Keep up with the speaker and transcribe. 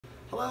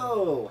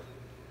Hello.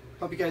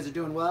 Hope you guys are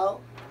doing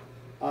well.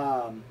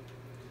 Um,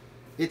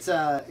 it's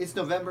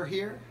November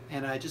here,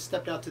 and I just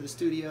stepped out to the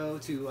studio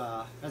to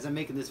as I'm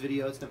making this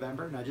video. It's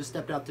November, and I just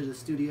stepped out to the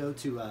studio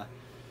to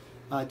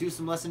do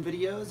some lesson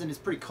videos, and it's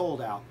pretty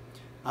cold out.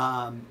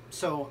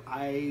 So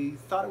I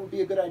thought it would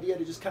be a good idea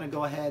to just kind of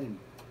go ahead and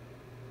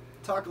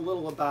talk a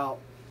little about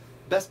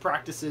best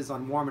practices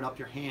on warming up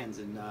your hands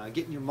and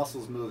getting your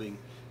muscles moving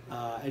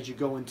as you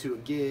go into a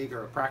gig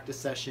or a practice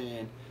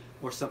session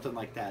or something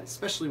like that,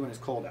 especially when it's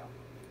cold out.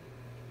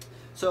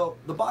 So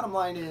the bottom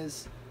line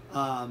is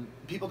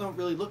people don't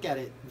really look at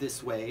it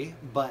this way,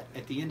 but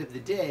at the end of the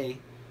day,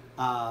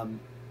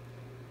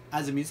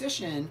 as a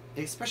musician,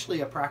 especially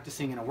a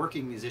practicing and a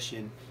working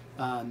musician,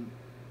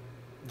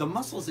 the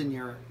muscles in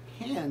your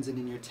hands and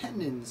in your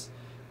tendons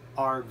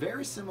are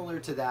very similar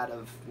to that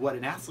of what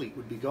an athlete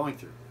would be going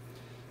through.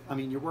 I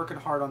mean, you're working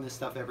hard on this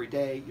stuff every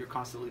day, you're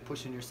constantly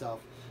pushing yourself.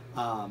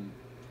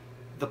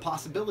 The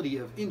possibility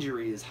of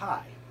injury is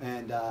high,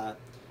 and a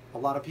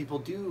lot of people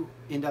do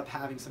end up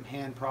having some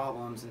hand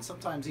problems and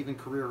sometimes even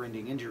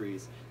career-ending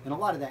injuries, and a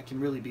lot of that can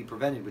really be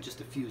prevented with just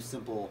a few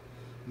simple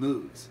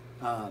moves.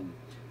 I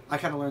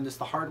kind of learned this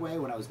the hard way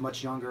when I was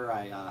much younger.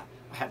 I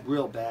had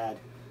real bad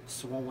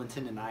swollen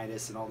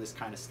tendonitis and all this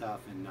kind of stuff,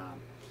 and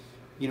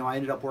you know, I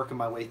ended up working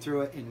my way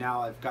through it, and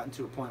now I've gotten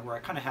to a point where I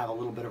kind of have a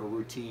little bit of a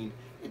routine.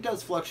 It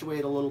does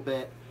fluctuate a little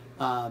bit,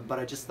 but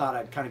I just thought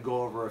I'd kind of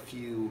go over a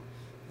few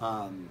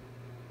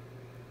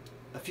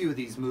of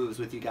these moves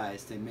with you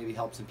guys to maybe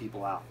help some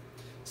people out.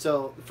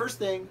 So the first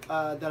thing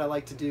that I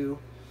like to do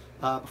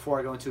before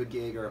I go into a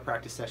gig or a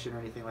practice session or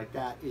anything like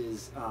that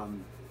is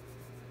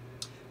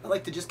I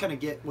like to just kind of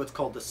get what's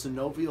called the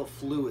synovial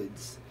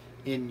fluids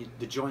in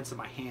the joints of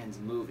my hands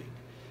moving.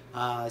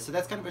 So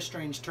that's kind of a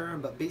strange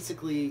term, but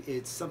basically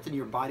it's something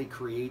your body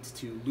creates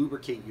to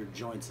lubricate your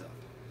joints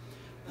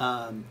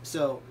up.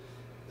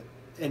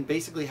 And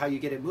basically how you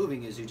get it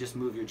moving is you just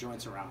move your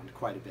joints around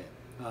quite a bit.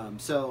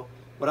 So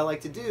what I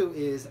like to do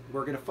is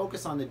we're going to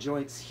focus on the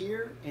joints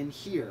here and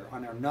here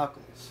on our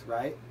knuckles,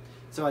 right?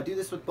 So I do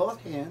this with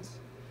both hands.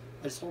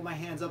 I just hold my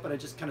hands up and I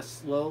just kind of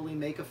slowly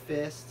make a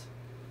fist.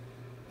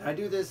 And I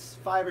do this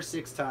 5 or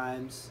 6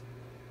 times.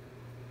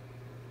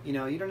 You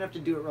know, you don't have to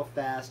do it real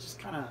fast, just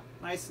kind of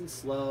nice and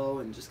slow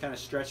and just kind of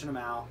stretching them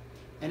out.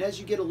 And as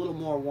you get a little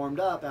more warmed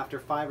up after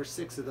 5 or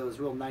 6 of those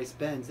real nice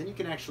bends, then you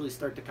can actually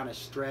start to kind of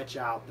stretch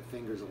out the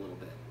fingers a little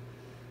bit.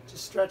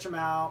 Just stretch them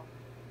out,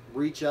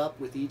 reach up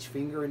with each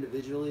finger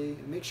individually.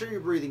 Make sure you're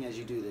breathing as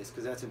you do this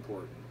because that's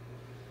important.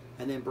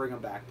 And then bring them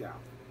back down,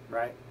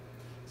 right?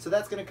 So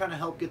that's going to kind of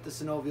help get the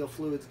synovial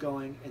fluids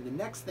going. And the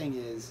next thing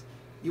is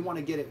you want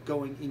to get it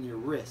going in your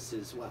wrists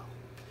as well.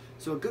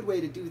 So a good way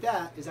to do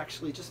that is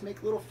actually just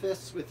make little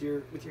fists with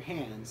your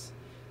hands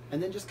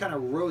and then just kind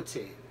of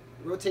rotate.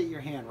 Rotate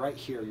your hand right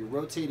here. You're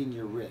rotating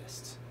your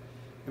wrist.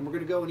 And we're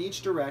going to go in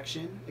each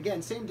direction.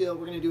 Again, same deal.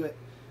 We're going to do it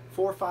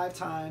 4 or 5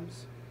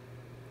 times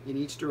in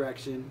each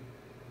direction.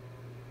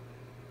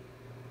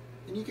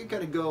 And you can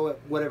kind of go at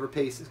whatever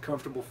pace is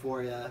comfortable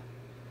for you.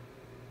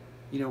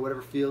 You know,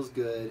 whatever feels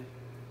good.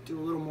 Do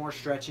a little more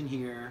stretching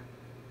here.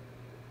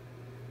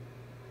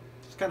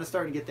 Just kind of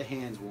starting to get the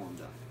hands warmed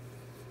up.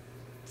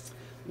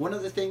 One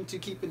other thing to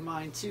keep in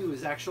mind too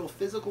is actual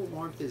physical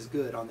warmth is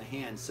good on the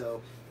hands.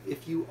 So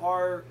if you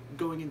are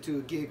going into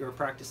a gig or a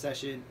practice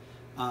session,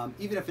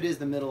 even if it is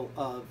the middle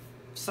of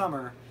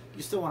summer,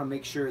 you still want to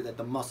make sure that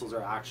the muscles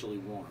are actually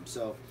warm.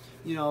 So,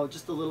 you know,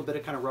 just a little bit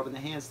of kind of rubbing the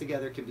hands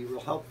together can be real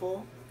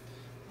helpful.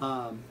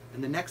 And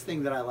the next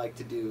thing that I like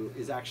to do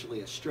is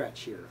actually a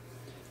stretch here.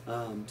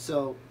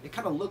 So it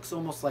kind of looks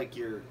almost like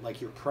you're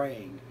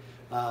praying,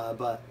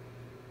 but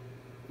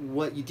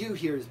what you do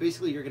here is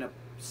basically you're going to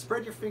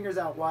spread your fingers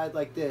out wide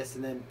like this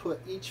and then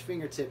put each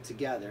fingertip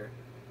together.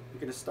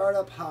 You're going to start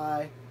up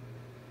high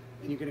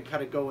and you're going to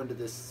kind of go into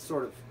this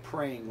sort of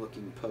praying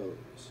looking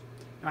pose.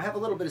 Now I have a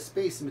little bit of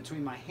space in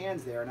between my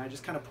hands there, and I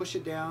just kind of push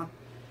it down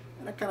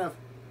and I kind of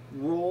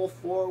roll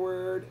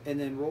forward and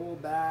then roll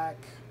back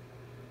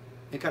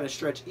and kind of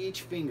stretch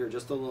each finger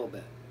just a little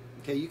bit.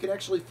 Okay, you can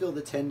actually feel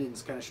the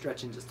tendons kind of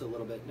stretching just a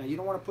little bit. Now you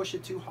don't want to push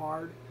it too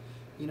hard.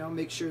 You know,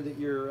 make sure that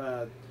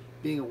you're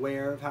being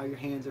aware of how your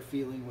hands are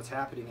feeling, what's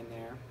happening in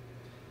there.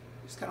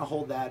 Just kind of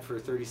hold that for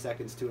 30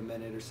 seconds to a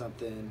minute or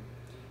something.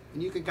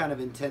 And you can kind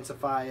of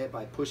intensify it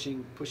by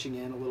pushing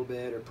in a little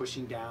bit or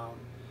pushing down,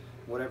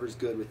 whatever's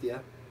good with you.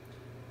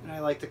 And I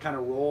like to kind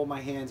of roll my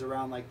hands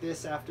around like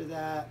this after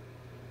that.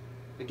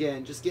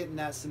 Again, just getting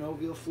that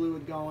synovial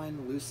fluid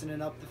going,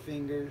 loosening up the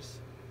fingers.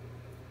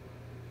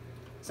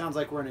 Sounds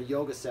like we're in a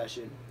yoga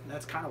session, and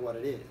that's kind of what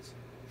it is.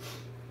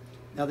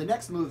 Now the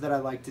next move that I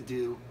like to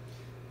do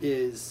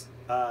is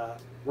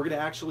we're going to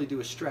actually do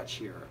a stretch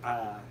here.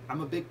 I'm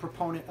a big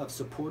proponent of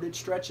supported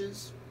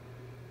stretches.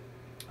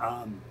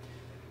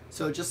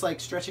 So just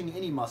like stretching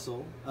any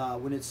muscle,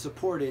 when it's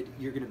supported,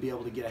 you're going to be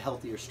able to get a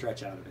healthier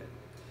stretch out of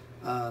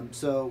it.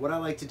 So what I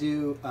like to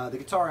do, the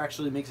guitar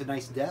actually makes a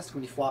nice desk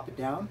when you flop it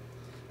down,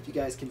 if you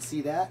guys can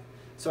see that.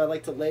 So I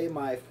like to lay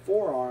my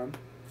forearm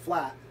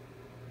flat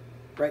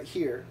right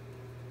here,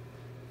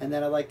 and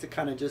then I like to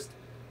kind of just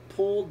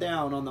pull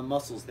down on the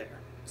muscles there.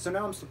 So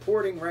now I'm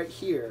supporting right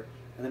here,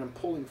 and then I'm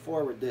pulling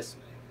forward this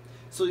way.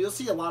 So you'll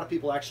see a lot of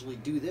people actually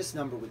do this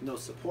number with no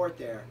support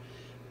there,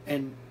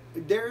 and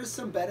there is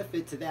some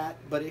benefit to that,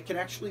 but it can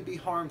actually be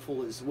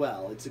harmful as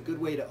well. It's a good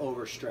way to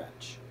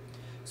overstretch.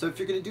 So if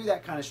you're going to do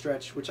that kind of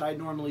stretch, which I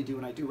normally do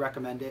and I do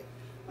recommend it,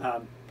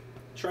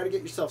 try to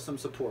get yourself some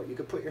support. You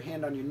could put your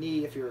hand on your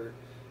knee if you're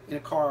in a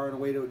car on the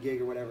way to a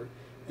gig or whatever,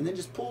 and then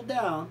just pull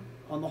down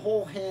on the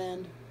whole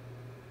hand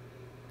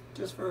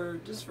just for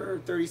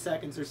 30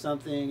 seconds or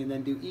something, and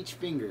then do each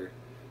finger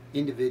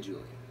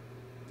individually.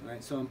 All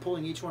right, so I'm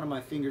pulling each one of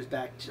my fingers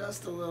back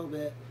just a little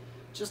bit,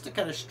 just to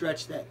kind of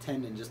stretch that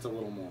tendon just a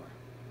little more.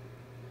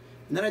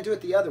 And then I do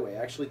it the other way.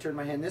 I actually turn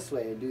my hand this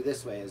way and do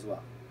this way as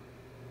well.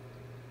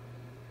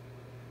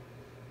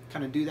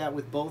 Kind of do that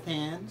with both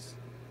hands.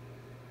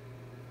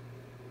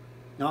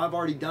 Now I've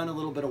already done a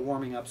little bit of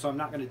warming up, so I'm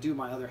not going to do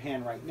my other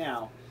hand right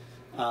now,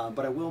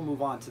 but I will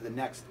move on to the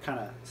next kind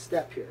of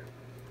step here.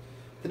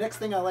 The next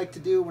thing I like to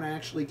do when I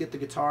actually get the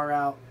guitar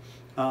out,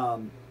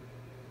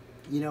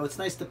 you know, it's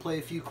nice to play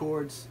a few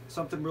chords,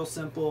 something real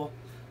simple.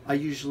 I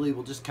usually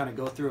will just kind of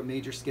go through a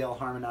major scale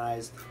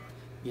harmonized,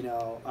 you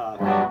know,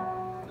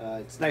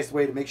 it's a nice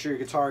way to make sure your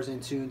guitar is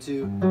in tune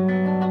too.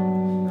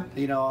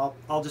 You know,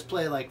 I'll just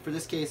play, like, for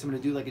this case, I'm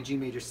going to do like a G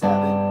major 7,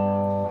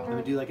 I'm going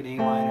to do like an A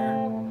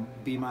minor,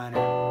 B minor,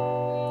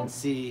 and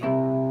C,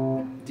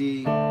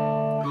 D, E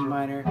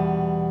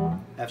minor,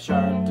 F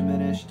sharp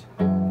diminished,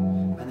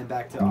 and then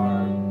back to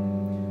our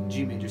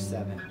G major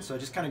 7. So I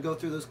just kind of go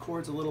through those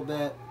chords a little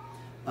bit.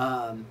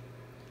 I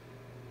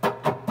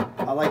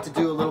like to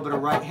do a little bit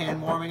of right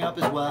hand warming up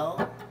as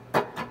well.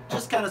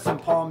 Just kind of some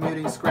palm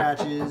muting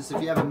scratches.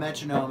 If you have a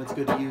metronome, it's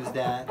good to use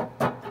that.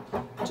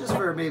 Just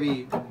for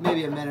maybe a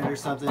minute or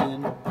something,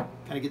 kind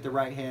of get the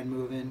right hand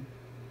moving.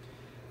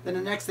 Then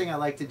the next thing I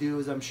like to do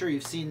is, I'm sure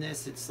you've seen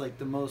this, it's like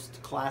the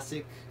most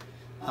classic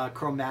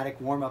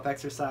chromatic warm-up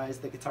exercise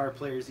that guitar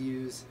players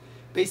use.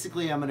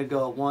 Basically, I'm going to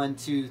go 1,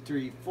 2,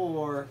 3,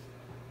 4,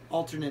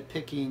 alternate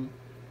picking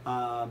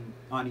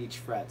on each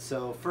fret.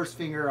 So first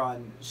finger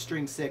on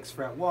string 6,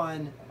 fret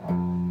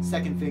 1,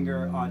 second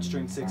finger on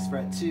string 6,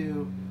 fret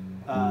 2,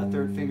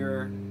 third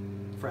finger,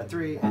 fret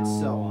 3, and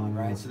so on,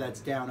 right? So that's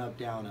down, up,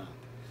 down, up.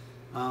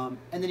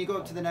 And then you go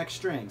up to the next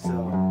string.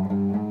 So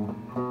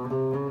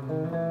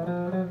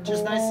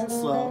just nice and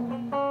slow.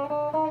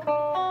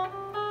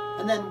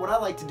 And then what I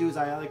like to do is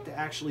I like to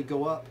actually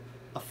go up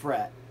a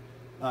fret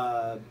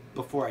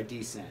before I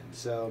descend.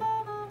 So,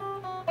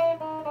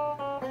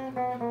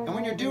 and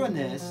when you're doing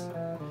this,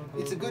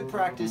 it's a good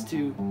practice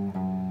to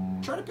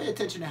try to pay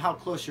attention to how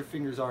close your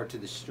fingers are to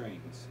the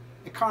strings.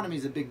 Economy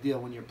is a big deal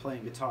when you're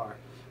playing guitar.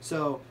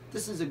 So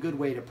this is a good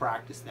way to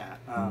practice that.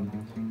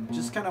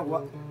 Just kind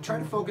of try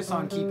to focus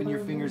on keeping your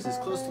fingers as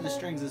close to the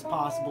strings as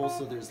possible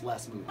so there's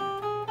less movement.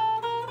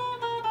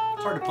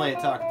 It's hard to play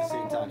and talk at the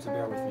same time, so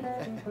bear with me.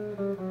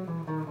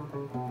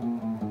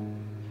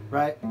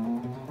 Right?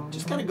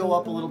 Just kind of go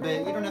up a little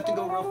bit. You don't have to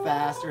go real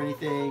fast or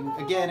anything.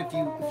 Again, if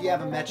you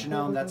have a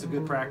metronome, that's a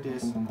good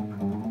practice.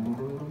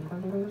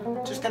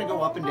 Just kind of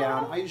go up and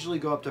down. I usually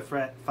go up to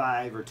fret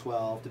 5 or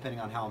 12,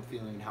 depending on how I'm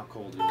feeling and how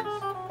cold it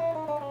is.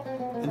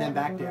 And then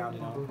back down, you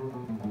know.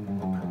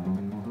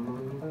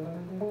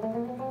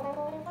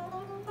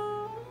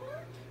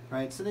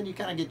 Right, so then you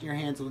kind of get your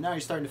hands, now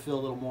you're starting to feel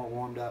a little more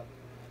warmed up.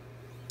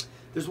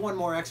 There's one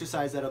more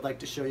exercise that I'd like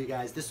to show you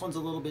guys. This one's a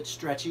little bit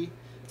stretchy.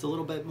 It's a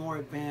little bit more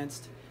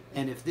advanced.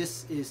 And if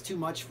this is too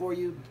much for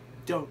you,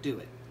 don't do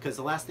it. Because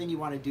the last thing you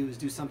want to do is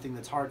do something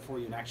that's hard for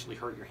you and actually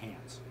hurt your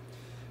hands.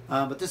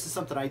 But this is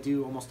something I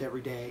do almost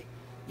every day.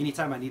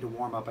 Anytime I need to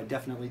warm up, I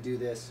definitely do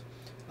this.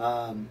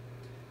 So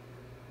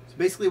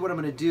basically what I'm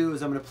going to do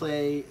is I'm going to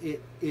play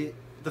it.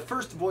 The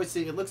first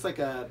voicing, it looks like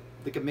a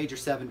major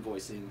 7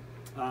 voicing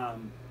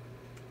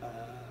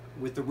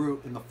with the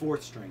root in the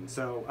 4th string.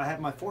 So I have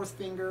my 4th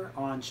finger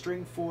on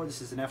string 4.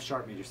 This is an F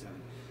sharp major 7.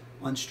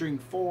 On string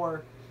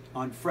 4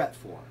 on fret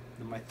 4.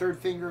 Then my 3rd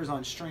finger is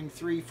on string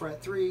 3,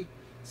 fret 3.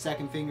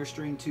 2nd finger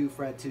string 2,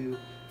 fret 2.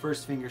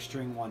 1st finger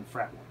string 1,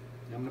 fret 1.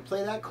 And I'm going to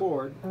play that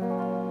chord.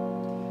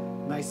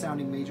 Nice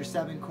sounding major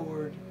 7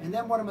 chord. And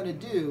then what I'm going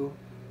to do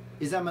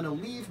is I'm going to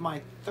leave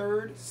my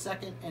 3rd,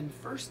 2nd, and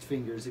 1st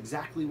fingers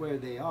exactly where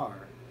they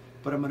are,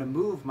 but I'm going to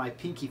move my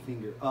pinky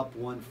finger up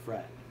 1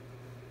 fret.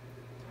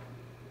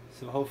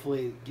 So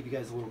hopefully give you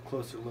guys a little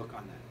closer look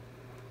on that.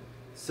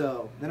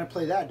 So then I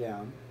play that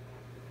down.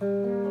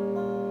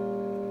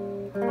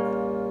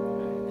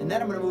 And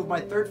then I'm going to move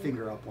my 3rd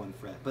finger up 1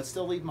 fret, but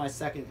still leave my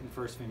 2nd and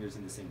 1st fingers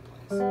in the same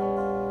place.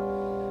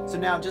 So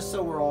now, just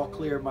so we're all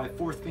clear, my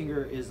 4th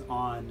finger is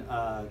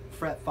on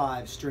fret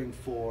 5, string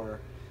 4.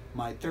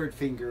 My 3rd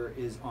finger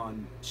is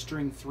on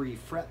string 3,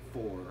 fret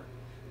 4.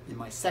 And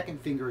my 2nd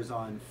finger is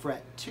on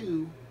fret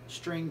 2,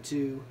 string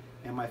 2.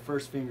 And my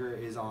 1st finger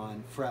is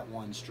on fret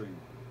 1, string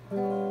 1.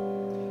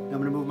 Now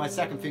I'm going to move my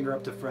 2nd finger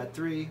up to fret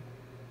 3.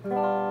 And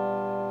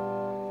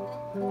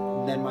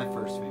then my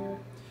 1st finger.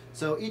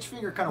 So each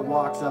finger kind of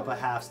walks up a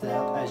half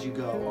step as you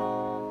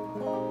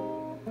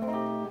go.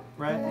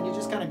 right? And you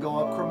just kind of go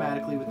up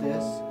chromatically with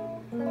this.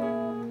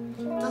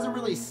 It doesn't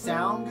really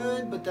sound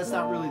good, but that's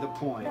not really the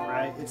point,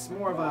 right? It's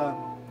more of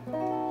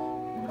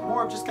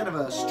just kind of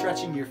a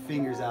stretching your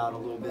fingers out a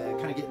little bit,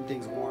 kind of getting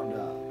things warmed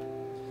up.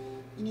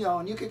 You know,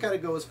 and you can kind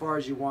of go as far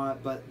as you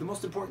want, but the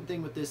most important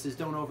thing with this is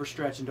don't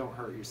overstretch and don't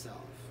hurt yourself.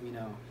 You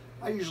know,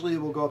 I usually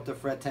will go up to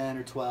fret 10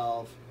 or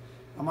 12.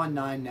 I'm on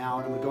 9 now,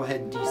 and I'm gonna go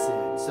ahead and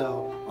descend.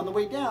 So on the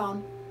way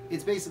down,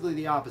 it's basically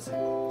the opposite.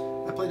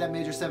 I play that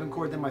major 7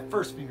 chord, then my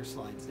first finger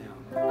slides down.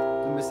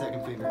 Then my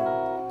second finger,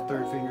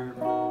 third finger.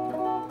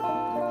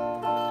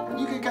 And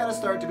you can kind of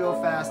start to go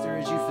faster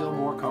as you feel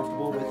more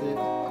comfortable with it.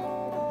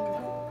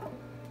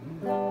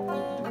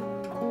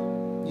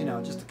 You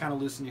know, just to kind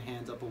of loosen your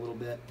hands up a little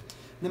bit.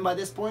 And then by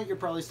this point, you're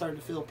probably starting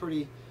to feel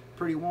pretty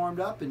warmed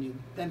up, and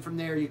then from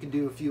there you can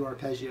do a few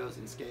arpeggios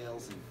and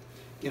scales and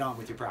get on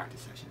with your practice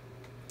session.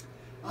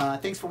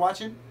 Thanks for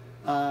watching.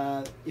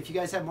 If you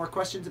guys have more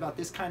questions about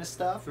this kind of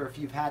stuff, or if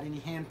you've had any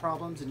hand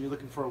problems and you're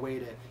looking for a way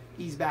to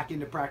ease back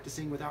into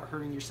practicing without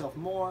hurting yourself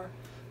more,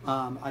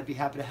 I'd be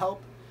happy to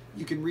help.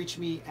 You can reach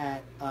me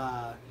at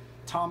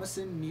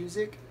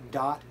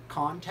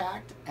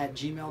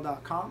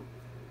thomasonmusic.contact@gmail.com,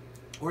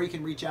 or you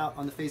can reach out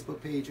on the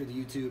Facebook page or the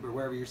YouTube or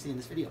wherever you're seeing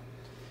this video.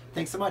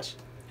 Thanks so much.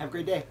 Have a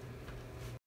great day.